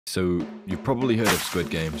So, you've probably heard of Squid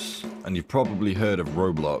Games, and you've probably heard of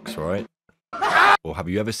Roblox, right? Or have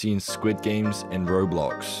you ever seen Squid Games in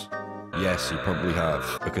Roblox? Yes, you probably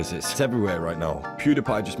have, because it's everywhere right now.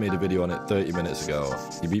 PewDiePie just made a video on it 30 minutes ago.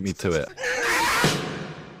 He beat me to it.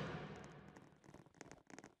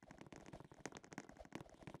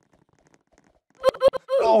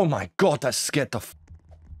 Oh my god, that scared the f—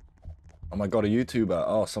 Oh my god, a YouTuber.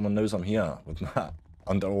 Oh, someone knows I'm here with that.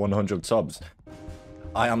 Under 100 subs.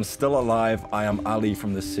 I am still alive. I am Ali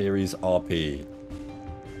from the series RP.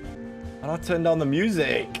 And I turned down the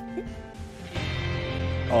music.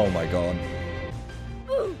 Oh my god.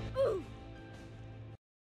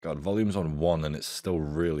 God, volume's on 1 and it's still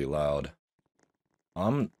really loud.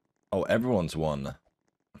 Oh, everyone's 1. I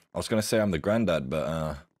was gonna say I'm the granddad,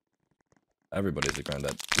 but everybody's the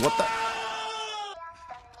granddad. What the?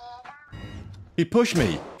 He pushed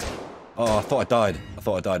me. Oh, I thought I died.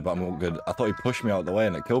 But I'm all good. I thought he pushed me out of the way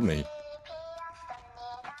and it killed me.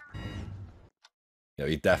 Yeah,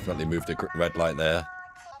 he definitely moved a red light there.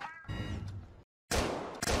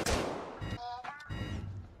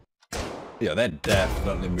 Yeah, they're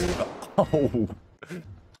definitely moving. Oh.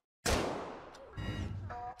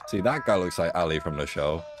 See, that guy looks like Ali from the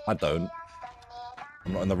show. I don't.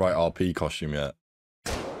 I'm not in the right RP costume yet.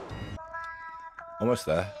 Almost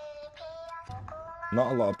there.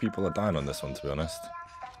 Not a lot of people are dying on this one, to be honest.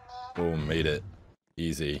 Boom, made it.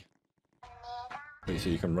 Easy. Wait, so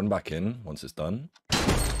you can run back in once it's done?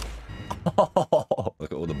 Look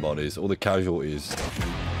at all the bodies, all the casualties.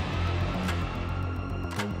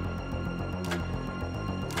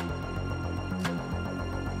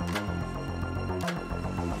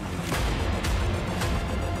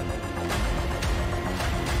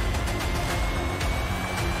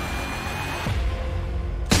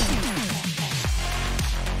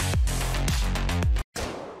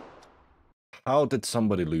 How did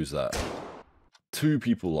somebody lose that? 2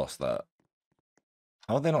 people lost that.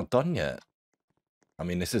 How are they not done yet? I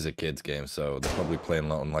mean, this is a kid's game, so they're probably playing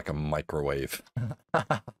that on like a microwave.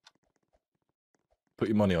 Put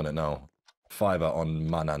your money on it now. $5 on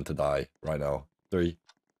Manan to die right now. 3,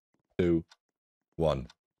 2, 1.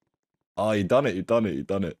 Oh, you done it, you done it, you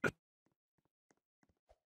done it.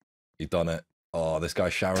 You done it. Oh, this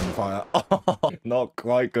guy's showering fire. Oh, not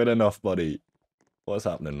quite good enough, buddy. What's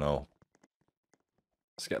happening now?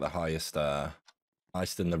 Let's get the highest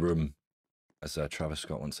ice in the room, as Travis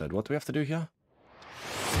Scott once said. What do we have to do here?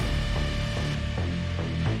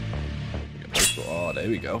 Oh, there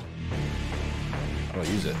we go. How do I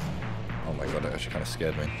use it? Oh my god, that actually kind of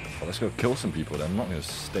scared me. Well, let's go kill some people then. I'm not going to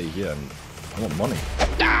stay here and I want money.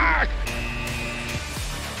 Ah!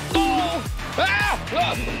 Oh! Ah!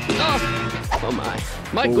 Oh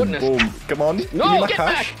my Boom, goodness. Boom. Come on. No, get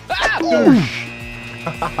cash. back!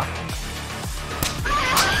 Ah!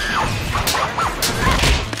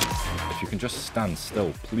 If you can just stand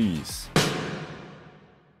still, please.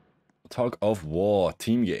 Tug of war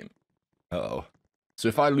team game. Uh-oh. So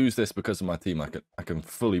if I lose this because of my team, I can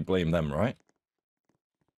fully blame them, right?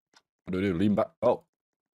 What do I do? Lean back. Oh.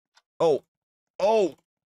 Oh. Oh.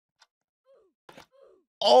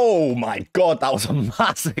 Oh my god, that was a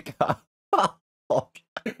massacre.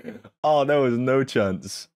 Oh, there was no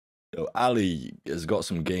chance. Yo, Ali has got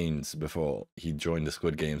some gains before he joined the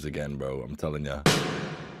Squid Games again, bro. I'm telling ya.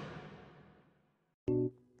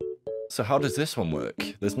 So how does this one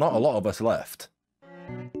work? There's not a lot of us left.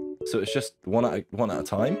 So it's just one at a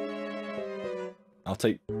time? I'll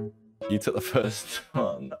take... You took the first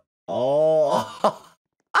one. Oh!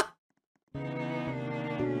 I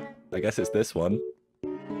guess it's this one.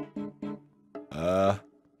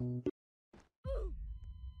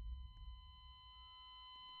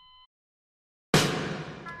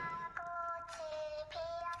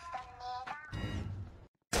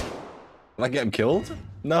 Did I get him killed?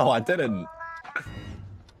 No, I didn't.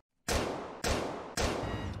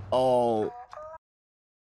 Oh.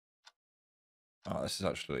 Oh, this is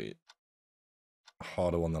actually a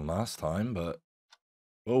harder one than last time, but...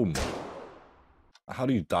 Boom. How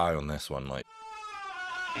do you die on this one, like...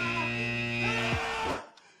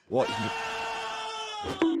 What?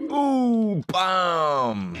 Ooh,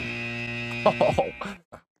 bam! Oh.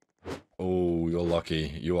 Oh, you're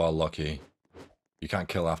lucky. You are lucky. You can't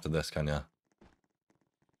kill after this, can you?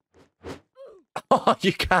 Oh,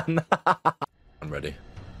 you can! I'm ready.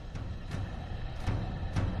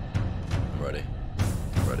 I'm ready.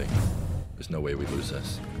 I'm ready. There's no way we lose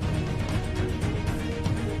this.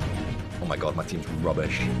 Oh my god, my team's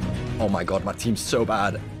rubbish. Oh my god, my team's so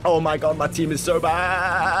bad. Oh my god, my team is so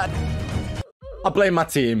bad! I blame my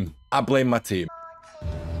team. I blame my team.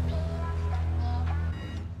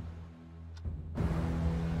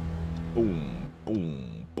 Boom,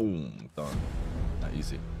 boom, boom. Done. That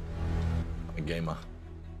easy. I'm a gamer.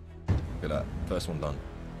 Look at that. First one done.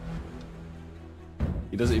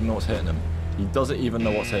 He doesn't even know what's hitting him. He doesn't even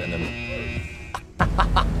know what's hitting him.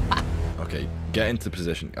 Okay, get into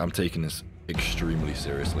position. I'm taking this extremely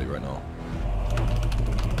seriously right now.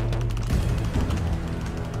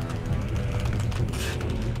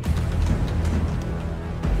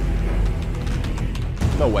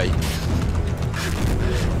 No way.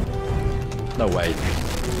 No way.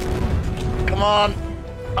 Come on.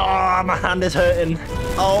 Oh, my hand is hurting.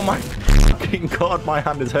 Oh my fucking god, my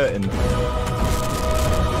hand is hurting.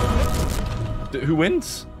 Who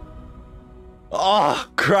wins? Oh,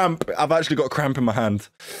 cramp. I've actually got a cramp in my hand.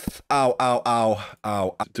 Ow, ow, ow,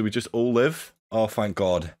 ow. Do we just all live? Oh, thank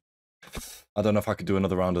God. I don't know if I could do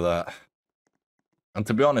another round of that. And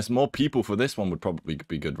to be honest, more people for this one would probably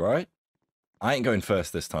be good, right? I ain't going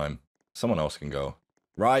first this time. Someone else can go.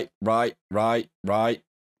 Right, right, right, right.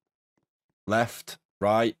 Left,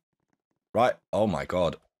 right, right. Oh my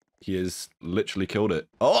God. He has literally killed it.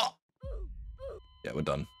 Oh! Yeah, we're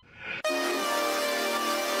done.